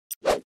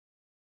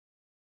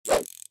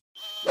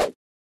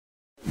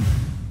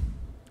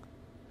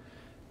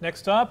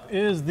Next up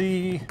is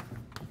the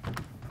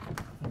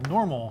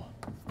normal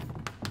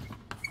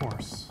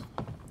force.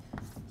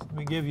 So let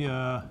me give you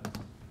a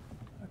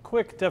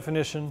quick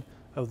definition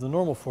of the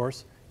normal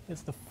force.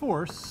 It's the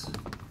force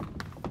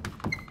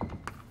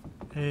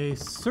a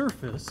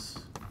surface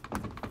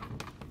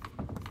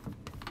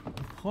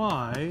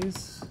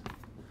applies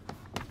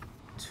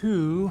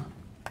to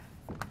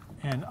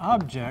an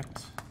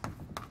object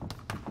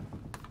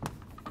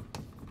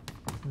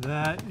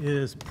that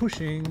is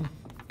pushing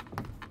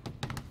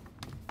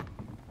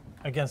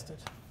against it.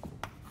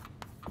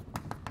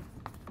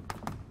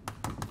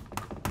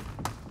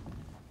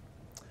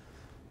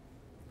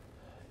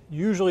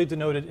 Usually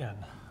denoted N.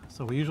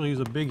 So we usually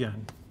use a big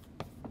N.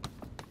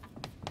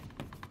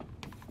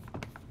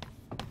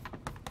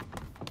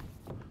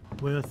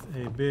 With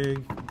a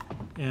big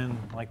N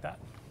like that.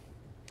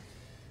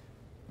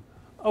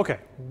 Okay,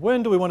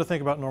 when do we want to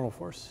think about normal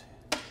force?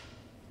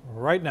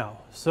 Right now.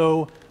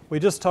 So we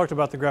just talked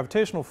about the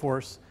gravitational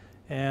force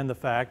and the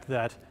fact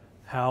that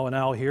Hal and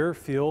Al here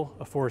feel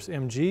a force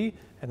mg,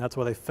 and that's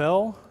why they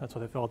fell. That's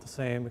why they fell at the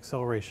same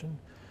acceleration.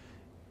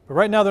 But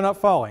right now they're not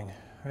falling,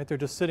 right? They're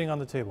just sitting on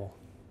the table.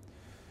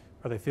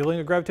 Are they feeling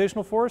a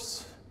gravitational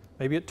force?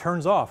 Maybe it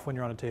turns off when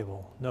you're on a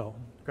table. No,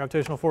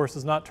 gravitational force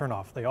does not turn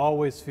off. They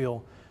always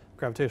feel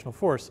gravitational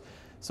force.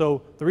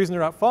 So the reason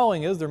they're not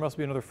falling is there must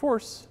be another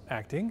force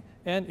acting,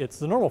 and it's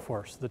the normal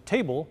force. The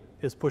table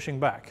is pushing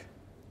back.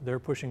 They're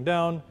pushing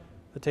down,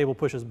 the table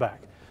pushes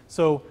back.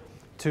 So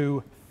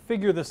to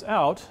figure this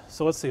out,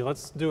 so let's see,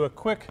 let's do a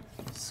quick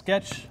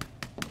sketch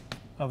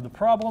of the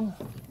problem.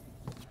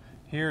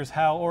 Here's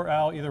Hal or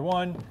Al, either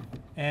one,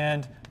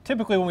 and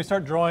typically when we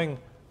start drawing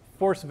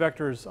force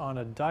vectors on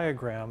a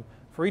diagram,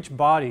 for each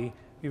body,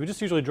 you would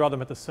just usually draw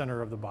them at the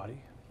center of the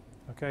body.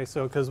 Okay,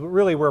 so because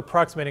really we're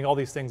approximating all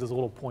these things as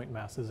little point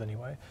masses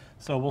anyway.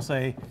 So we'll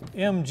say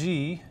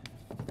mg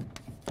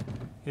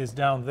is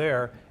down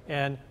there,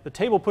 and the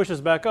table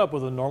pushes back up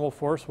with a normal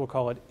force, we'll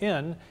call it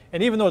N,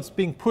 and even though it's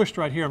being pushed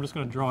right here, I'm just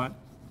going to draw it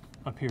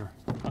up here.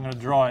 I'm going to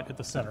draw it at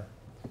the center.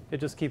 It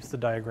just keeps the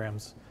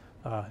diagrams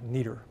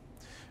neater,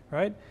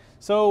 right?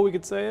 So we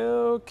could say,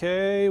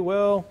 okay,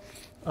 well,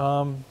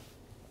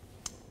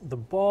 the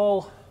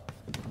ball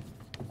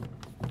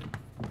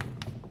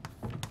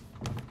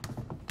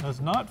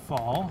does not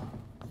fall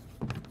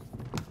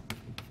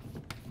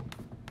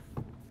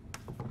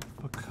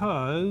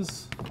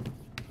because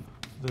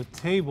the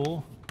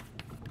table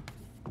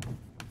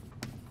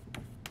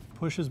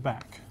pushes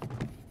back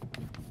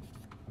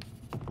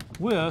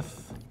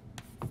with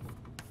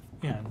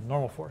N,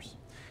 normal force.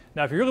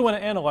 Now, if you really want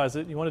to analyze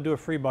it, you want to do a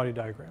free body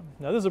diagram.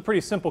 Now, this is a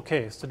pretty simple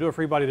case. To do a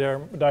free body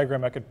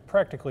diagram, I could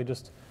practically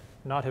just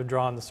not have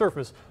drawn the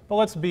surface, but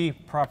let's be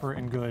proper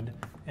and good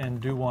and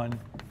do one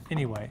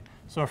anyway.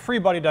 So a free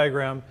body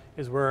diagram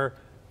is where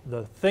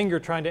the thing you're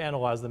trying to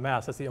analyze, the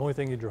mass, that's the only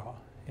thing you draw.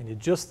 And you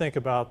just think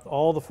about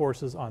all the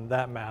forces on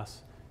that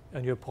mass,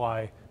 and you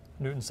apply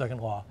Newton's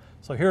second law.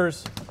 So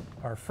here's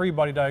our free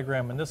body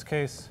diagram in this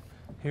case.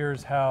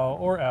 Here's Hal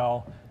or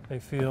Al. They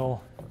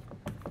feel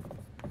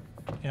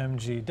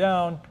mg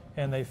down,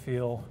 and they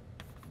feel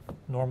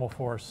normal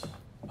force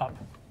up.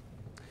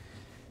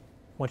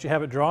 Once you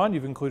have it drawn,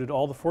 you've included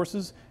all the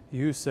forces.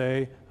 You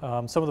say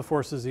sum of the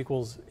forces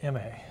equals ma.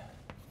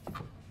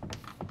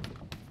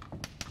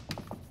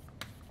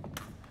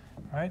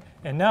 Right?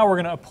 And now we're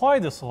going to apply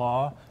this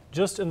law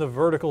just in the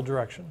vertical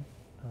direction.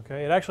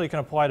 Okay? It actually can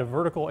apply to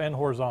vertical and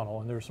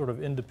horizontal, and they're sort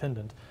of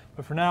independent.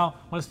 But for now,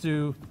 let's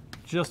do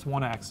just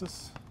one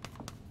axis,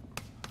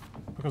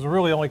 because we're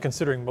really only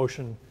considering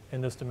motion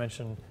in this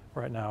dimension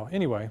right now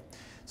anyway.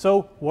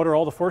 So what are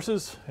all the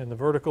forces in the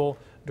vertical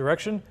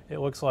direction? It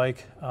looks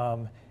like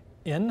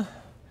N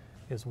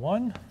is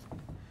 1,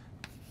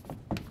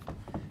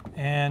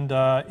 and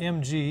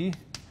mg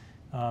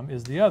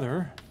is the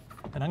other.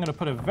 And I'm going to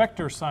put a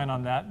vector sign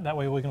on that. That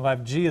way we can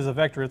have g as a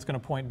vector, it's going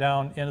to point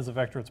down, n as a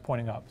vector, it's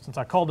pointing up. Since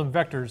I called them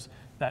vectors,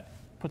 that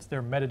puts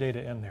their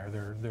metadata in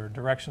there. Their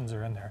directions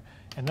are in there.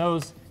 And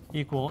those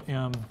equal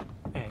ma.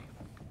 Okay.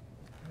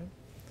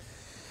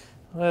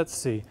 Let's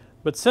see.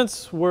 But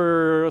since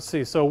let's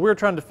see, so we're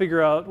trying to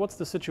figure out what's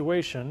the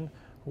situation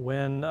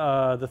when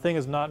the thing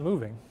is not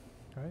moving,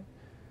 right?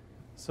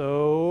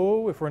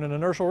 So if we're in an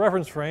inertial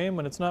reference frame,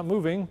 when it's not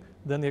moving,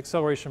 then the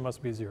acceleration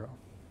must be 0.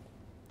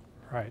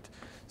 Right.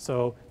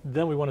 So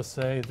then we want to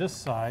say this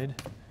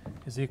side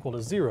is equal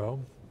to 0.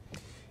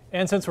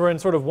 And since we're in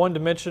sort of one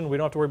dimension, we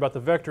don't have to worry about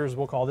the vectors.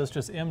 We'll call this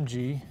just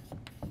mg.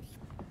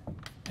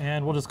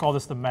 And we'll just call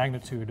this the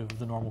magnitude of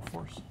the normal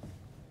force.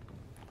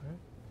 Okay.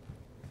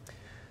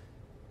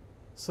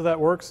 So that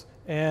works.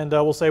 And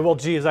we'll say, well,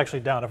 g is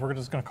actually down. If we're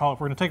just going to call it,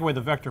 if we're going to take away the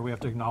vector, we have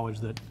to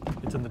acknowledge that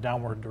it's in the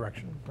downward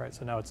direction. Right.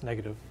 So now it's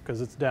negative because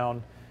it's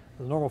down.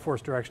 The normal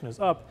force direction is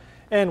up.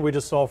 And we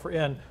just solve for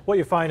n. What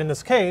you find in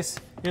this case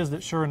is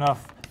that, sure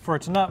enough, for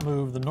it to not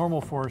move, the normal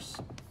force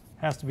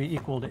has to be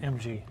equal to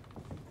mg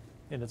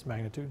in its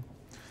magnitude.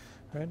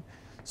 Right?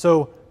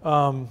 So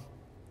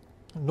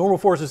normal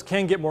forces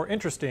can get more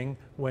interesting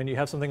when you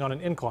have something on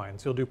an incline.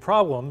 So you'll do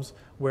problems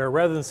where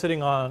rather than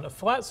sitting on a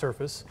flat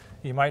surface,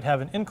 you might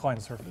have an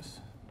inclined surface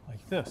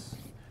like this.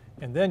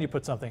 And then you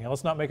put something, and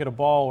let's not make it a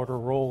ball or to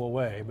roll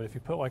away, but if you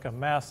put like a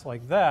mass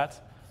like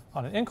that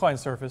on an inclined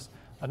surface,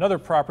 another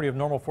property of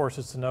normal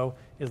forces to know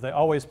is they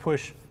always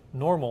push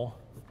normal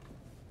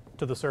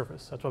to the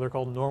surface. That's why they're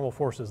called normal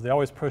forces. They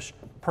always push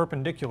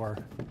perpendicular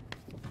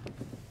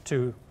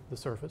to the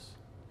surface.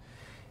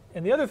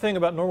 And the other thing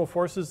about normal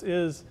forces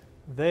is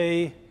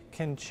they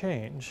can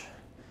change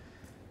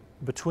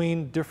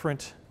between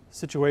different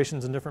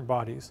situations and different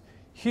bodies.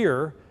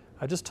 Here,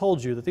 I just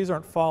told you that these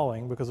aren't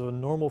falling because of a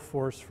normal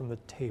force from the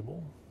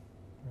table,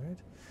 right?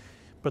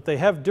 But they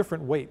have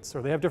different weights,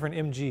 or they have different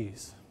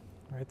mg's,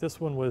 right? This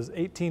one was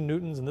 18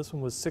 newtons and this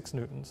one was 6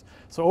 newtons.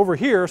 So over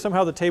here,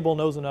 somehow the table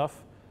knows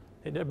enough,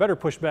 it better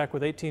push back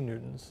with 18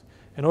 newtons.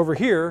 And over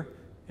here,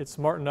 it's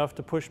smart enough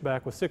to push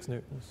back with 6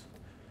 newtons.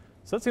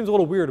 So that seems a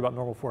little weird about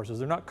normal forces.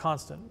 They're not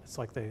constant. It's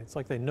like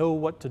they know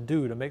what to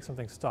do to make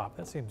something stop.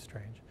 That seems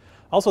strange.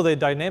 Also, they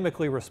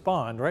dynamically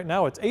respond. Right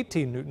now, it's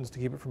 18 newtons to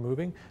keep it from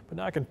moving, but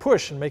now I can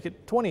push and make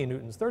it 20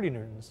 newtons, 30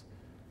 newtons.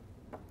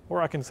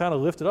 Or I can kind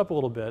of lift it up a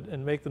little bit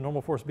and make the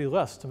normal force be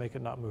less to make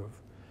it not move.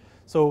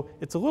 So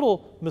it's a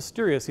little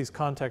mysterious, these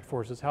contact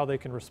forces, how they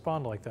can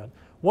respond like that.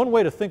 One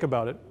way to think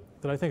about it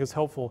that I think is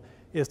helpful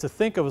is to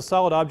think of a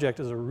solid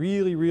object as a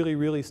really, really,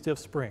 really stiff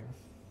spring.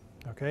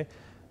 Okay?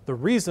 The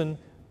reason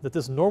that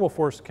this normal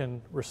force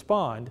can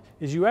respond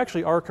is you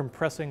actually are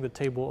compressing the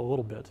table a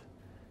little bit.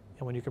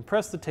 And when you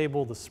compress the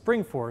table, the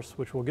spring force,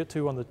 which we'll get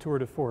to on the tour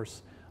de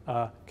force,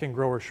 can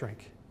grow or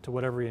shrink to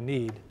whatever you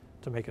need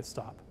to make it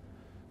stop.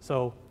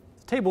 So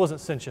the table isn't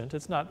sentient.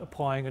 It's not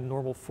applying a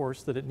normal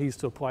force that it needs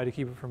to apply to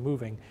keep it from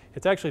moving.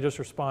 It's actually just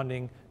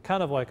responding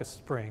kind of like a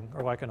spring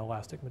or like an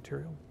elastic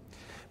material.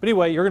 But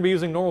anyway, you're going to be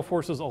using normal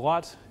forces a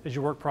lot as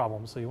you work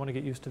problems, so you want to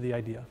get used to the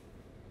idea.